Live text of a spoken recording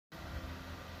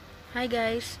Hi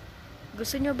guys!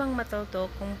 Gusto nyo bang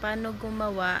matuto kung paano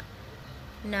gumawa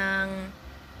ng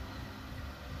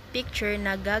picture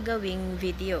na gagawing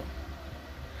video?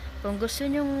 Kung gusto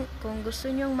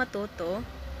nyong matuto,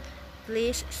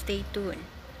 please stay tuned.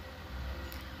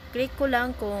 I-click ko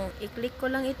lang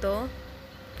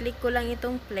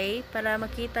itong play para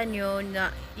makita nyo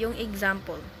na yung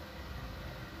example.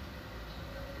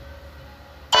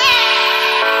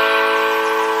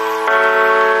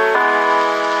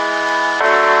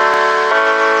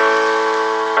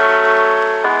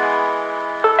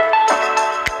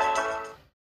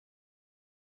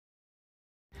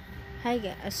 Hi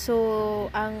guys! So,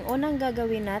 ang unang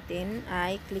gagawin natin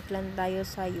ay click lang tayo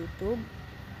sa YouTube.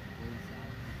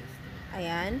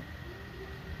 Ayan.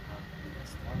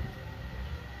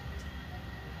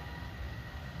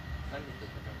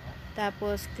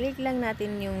 Tapos, click lang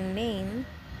natin yung name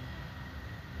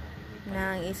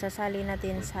ng isasali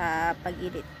natin sa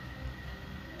pag-edit.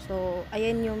 So,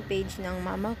 ayan yung page ng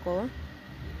mama ko.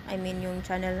 I mean, yung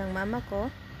channel ng mama ko.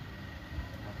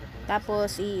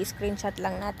 Tapos, i-screenshot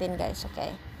lang natin guys,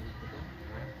 okay?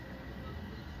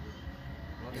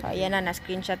 So, ayan na,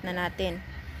 na-screenshot na natin.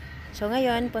 So,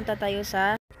 ngayon, punta tayo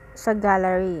sa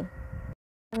gallery.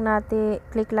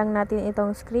 Click lang natin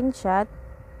itong screenshot.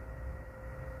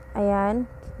 Ayan,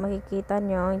 makikita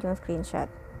nyo yung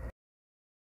screenshot.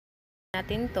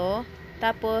 Natin to,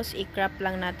 tapos i-crop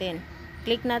lang natin.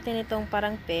 Click natin itong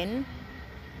parang pen.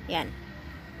 Yan.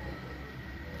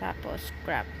 Tapos,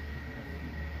 crop.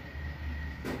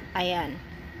 Ayan.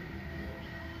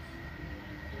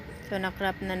 So,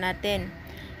 na-crop na natin.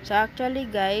 So, actually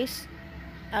guys,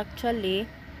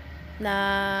 na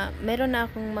meron na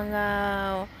akong mga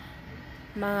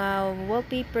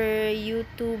wallpaper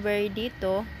YouTuber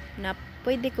dito na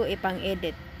pwede ko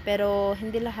ipang-edit. Pero,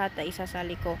 hindi lahat ay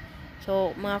isasali ko.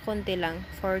 So, mga konti lang.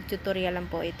 For tutorial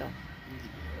lang po ito.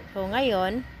 So,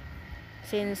 ngayon,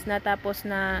 since natapos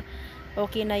na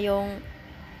okay na yung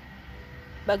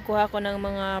pagkuha ko ng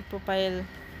mga profile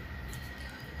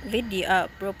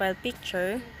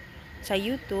picture sa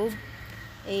YouTube,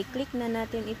 click na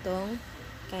natin itong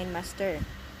KineMaster.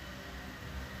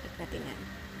 Click natin yan.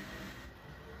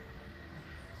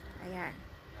 Ayan.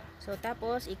 So,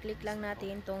 tapos, i-click lang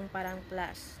natin itong parang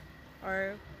plus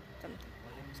or something.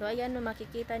 So, ayan,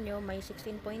 makikita nyo, may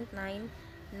 16.9, 9.16,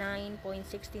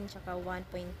 tsaka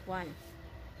 1.1.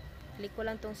 Click ko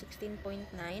lang itong 16.9.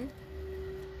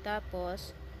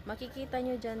 Tapos, makikita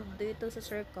nyo dyan, dito sa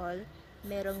circle,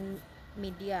 merong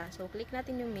media. So, click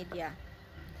natin yung media.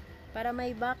 Para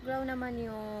may background naman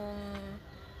yung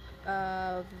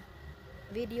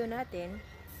video natin,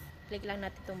 click lang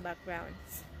natin itong background.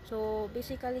 So,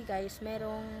 basically guys,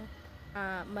 merong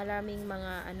maraming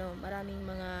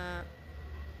mga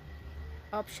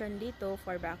option dito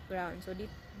for background. So,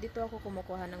 dito ako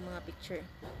kumukuha ng mga picture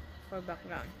for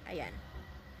background. Ayan.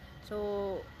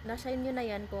 So, nasa inyo na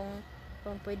yan kung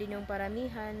pwede nyong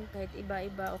paramihan, kahit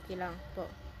iba-iba, okay lang po.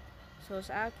 So,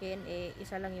 sa akin,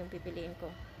 isa lang yung pipiliin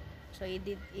ko. So,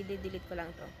 i-delete ko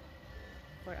lang to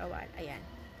for a while. Ayan.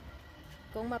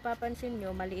 Kung mapapansin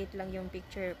nyo, maliit lang yung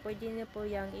picture. Pwede nyo po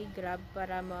yung i-grab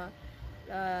para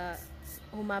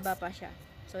humaba pa siya.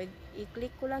 So,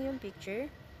 i-click ko lang yung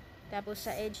picture. Tapos,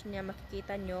 sa edge niya,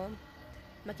 makikita nyo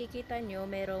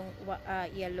merong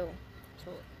yellow.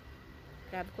 So,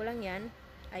 grab ko lang yan.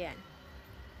 Ayan.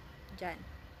 Dyan.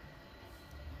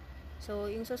 So,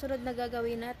 yung susunod na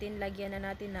gagawin natin, lagyan na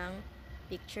natin ng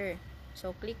picture.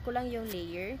 So, click ko lang yung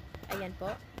layer. Ayan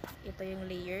po. Ito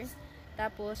yung layer.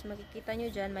 Tapos, makikita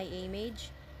nyo dyan, may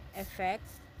image, effect,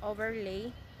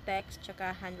 overlay, text,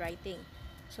 tsaka handwriting.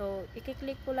 So,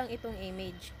 i-click ko lang itong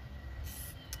image.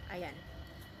 Ayan.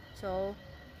 So,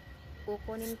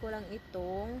 kukunin ko lang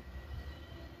itong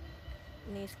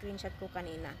ni-screenshot ko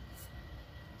kanina.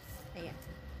 Ayan.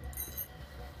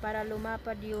 Para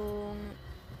lumapad yung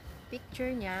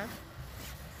picture niya,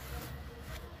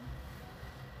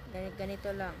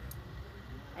 ganito lang.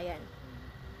 Ayan.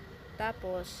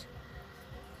 Tapos,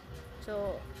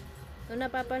 so, kung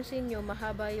napapansin nyo,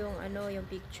 mahaba yung yung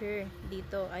picture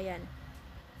dito. Ayan.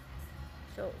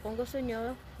 So, kung gusto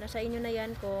nyo, nasa inyo na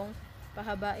yan kung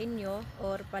pahabain nyo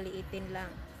or paliitin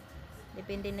lang.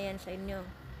 Depende na yan sa inyo.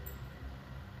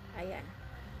 Ayan.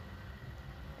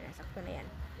 Ayan, sakto na yan.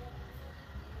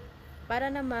 Para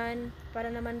naman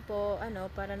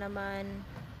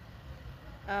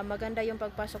maganda yung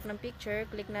pagpasok ng picture,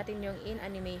 click natin yung in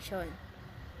animation.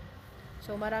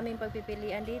 So, maraming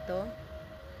pagpipilian dito.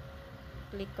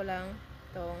 Click ko lang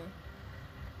itong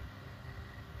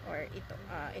or ito.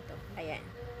 Ayan.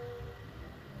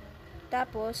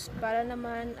 Tapos, para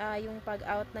naman yung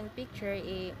pag-out ng picture,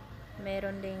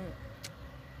 meron ding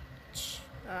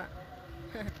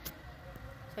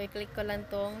so i-click ko lang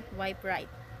tong wipe right.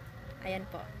 Ayan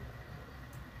po.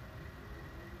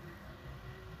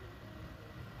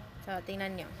 So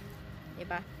tingnan nyo,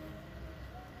 diba?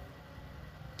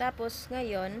 Tapos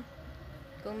ngayon,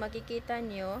 kung makikita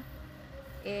nyo,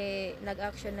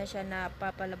 nag-action na siya na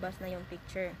papalabas na yung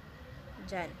picture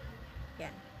dyan.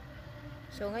 Yan.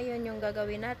 So ngayon yung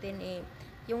gagawin natin,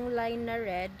 yung line na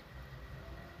red,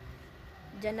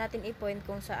 dyan natin i-point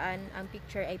kung saan ang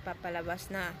picture ay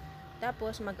papalabas na.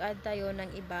 Tapos mag-add tayo ng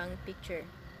ibang picture.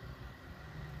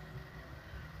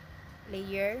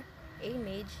 Layer,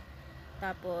 image,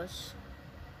 tapos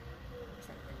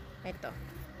ito.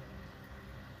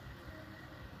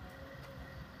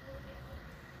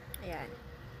 Ayan.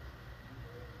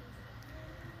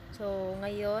 So,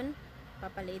 ngayon,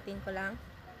 papalitin ko lang.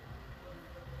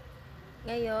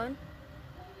 Ngayon,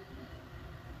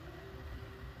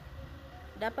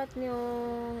 dapat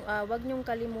nyong, wag nyong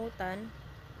kalimutan,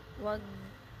 wag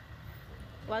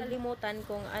limutan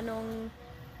kung anong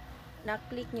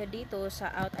na-click nyo dito sa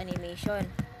out animation.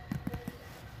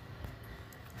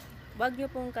 Wag nyo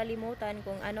pong kalimutan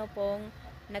kung ano pong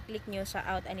na-click nyo sa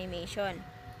out animation.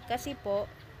 Kasi po,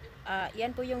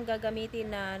 yan po yung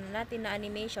gagamitin natin na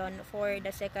animation for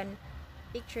the second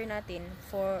picture natin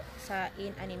sa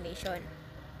in animation.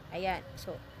 Ayan.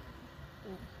 So,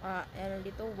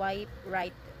 dito, wipe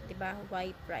right. Diba?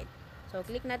 Wipe right. So,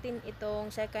 click natin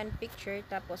itong second picture.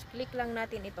 Tapos, click lang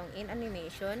natin itong in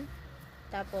animation.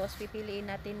 Tapos, pipiliin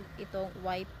natin itong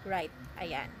wipe right.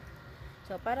 Ayan.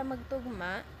 So, para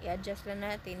magtugma, i-adjust lang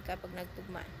natin kapag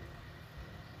nagtugma.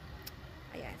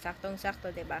 Ayan.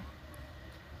 Saktong-sakto, diba?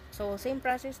 So, same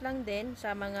process lang din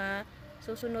sa mga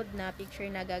susunod na picture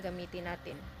na gagamitin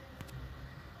natin.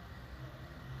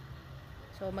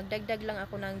 So, magdagdag lang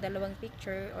ako ng 2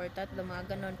 picture or 3,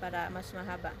 mga ganon para mas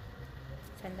mahaba.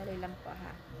 Sandali lang po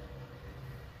ha.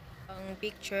 Ang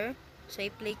picture, so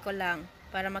i-play ko lang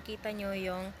para makita nyo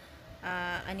yung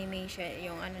animation,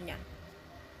 yung ano niya.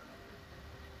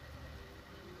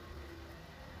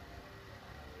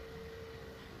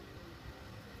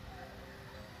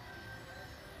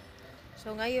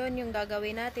 So, ngayon, yung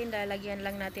gagawin natin, lalagyan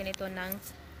lang natin ito ng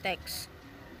text.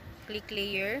 Click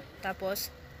layer, tapos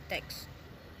text.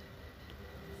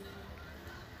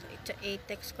 So,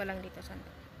 i-text ko lang dito.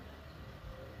 Sandali.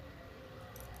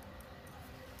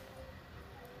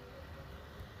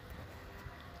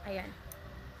 Ayan.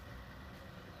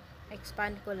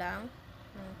 Expand ko lang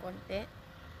ng konti.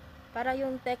 Para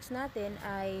yung text natin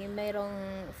ay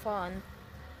mayroong font.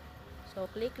 So,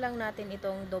 click lang natin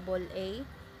itong AA.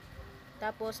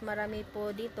 Tapos, marami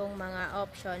po ditong mga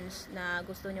options na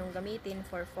gusto nyong gamitin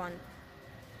for font.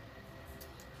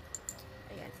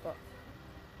 Ayan po.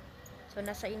 So,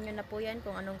 nasa inyo na po yan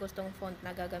kung anong gustong font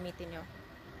na gagamitin nyo.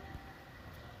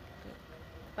 Okay.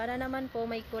 Para naman po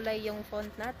may kulay yung font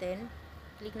natin,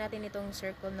 click natin itong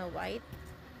circle na white.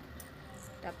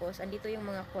 Tapos, andito yung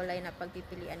mga kulay na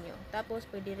pagpipilian nyo. Tapos,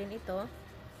 pwede rin ito.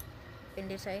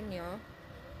 Depende sa inyo.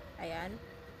 Ayan.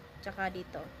 Tsaka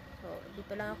dito. So,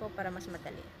 dito lang ako para mas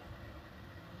madali.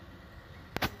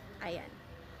 Ayan.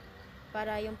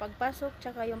 Para yung pagpasok,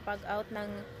 tsaka yung pag-out ng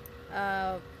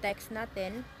text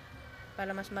natin,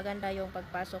 para mas maganda yung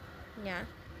pagpasok niya,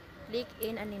 click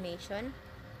in animation.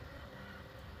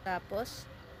 Tapos,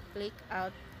 click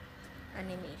out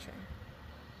animation.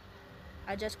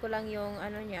 Adjust ko lang yung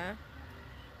ano niya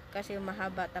kasi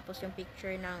mahaba, tapos yung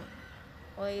picture ng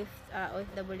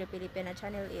OFW Filipina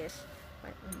channel is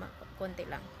konti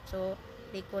lang. So,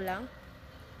 click ko lang.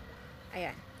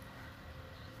 Ayan.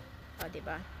 O,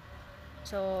 diba?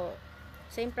 So,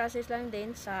 same process lang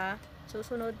din sa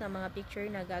susunod na mga picture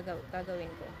na gagawin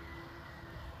ko.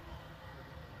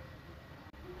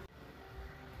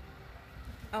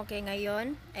 Okay,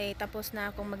 ngayon ay tapos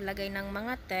na akong maglagay ng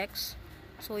mga text.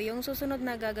 So, yung susunod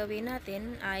na gagawin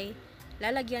natin ay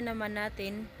lalagyan naman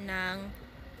natin ng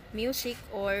music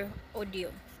or audio.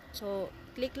 So,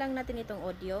 click lang natin itong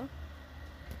audio.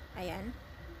 Ayan.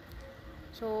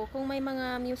 So, kung may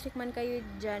mga music man kayo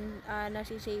dyan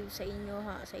nasisave sa inyo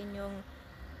sa inyong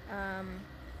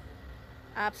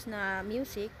apps na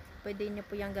music, pwede nyo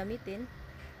po yung gamitin.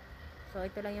 So,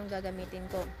 ito lang yung gagamitin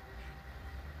ko.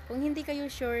 Kung hindi kayo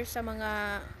sure sa mga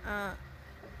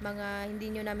hindi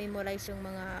nyo na-memorize yung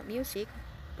mga music,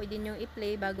 pwede nyo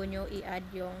i-play bago nyo i-add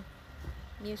yung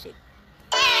music.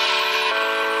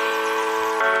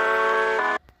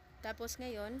 Tapos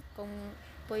ngayon, kung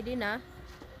pwede na,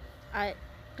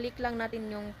 click lang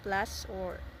natin yung plus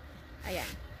or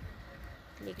ayan.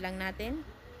 Click lang natin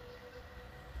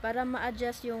para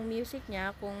ma-adjust yung music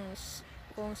niya kung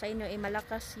kung sa inyo ay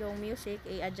malakas yung music,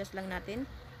 i-adjust lang natin.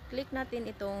 Click natin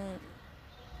itong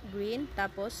green,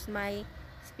 tapos may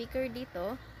speaker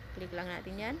dito, click lang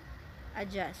natin yan,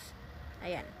 adjust,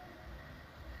 ayan.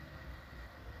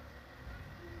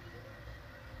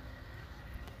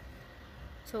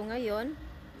 So ngayon,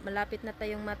 malapit na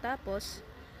tayong matapos,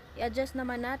 i-adjust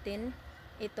naman natin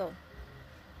ito.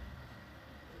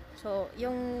 So,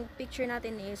 yung picture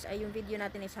natin is, ay yung video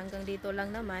natin is hanggang dito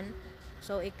lang naman.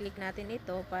 So, i-click natin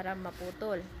ito para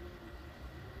maputol.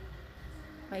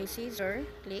 May scissor,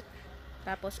 click,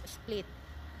 tapos split.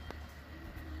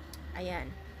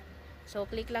 Ayan. So,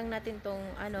 click lang natin tong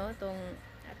tong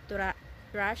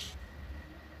brush,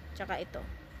 tsaka ito.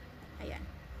 Ayan.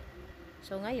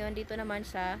 So, ngayon, dito naman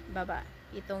sa baba,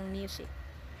 itong music.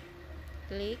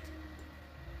 Click,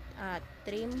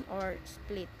 trim or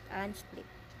split, unsplit.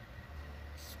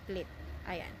 Split.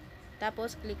 Ayan.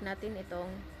 Tapos, click natin itong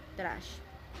trash.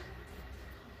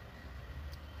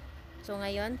 So,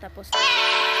 ngayon, tapos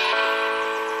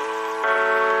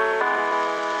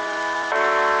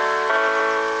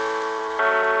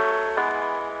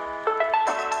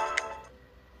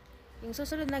yung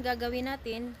susunod na gagawin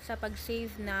natin sa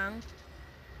pag-save ng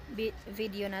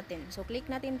video natin. So, click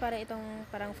natin para itong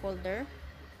parang folder.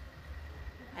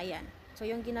 Ayan. So,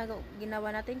 yung ginawa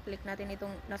natin, click natin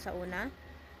itong nasa una.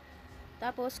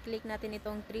 Tapos, click natin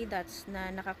itong 3 dots na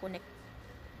nakakonect.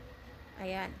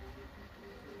 Ayan.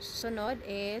 Sunod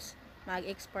is,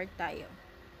 mag-export tayo.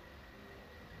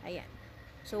 Ayan.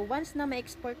 So, once na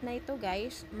ma-export na ito,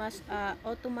 guys,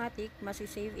 automatic,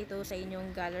 masisave ito sa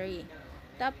inyong gallery.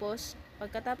 Tapos,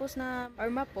 pagkatapos na, or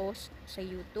ma-post sa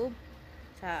YouTube,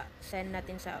 send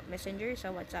natin sa Messenger, sa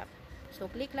WhatsApp. So,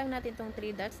 click lang natin itong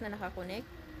 3 dots na nakakonect.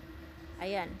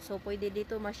 Ayan. So, pwede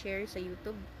dito ma-share sa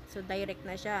YouTube. So, direct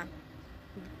na siya.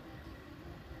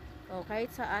 O,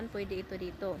 kahit saan, pwede ito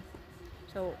dito.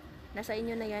 So, nasa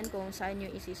inyo na yan kung saan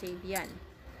nyo isi-save yan.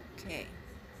 Okay.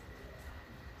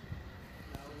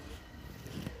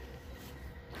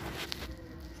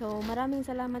 So, maraming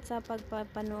salamat sa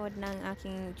pagpapanood ng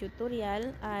aking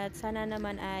tutorial. At sana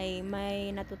naman ay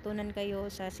may natutunan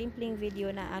kayo sa simpleng video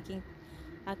na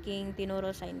aking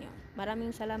tinuro sa inyo.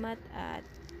 Maraming salamat at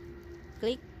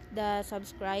click the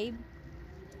subscribe.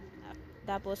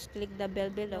 Tapos, click the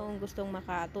bell below kung gustong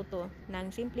makatuto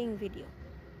ng simpleng video.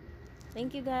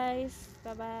 Thank you guys.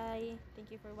 Bye-bye.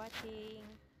 Thank you for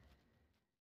watching.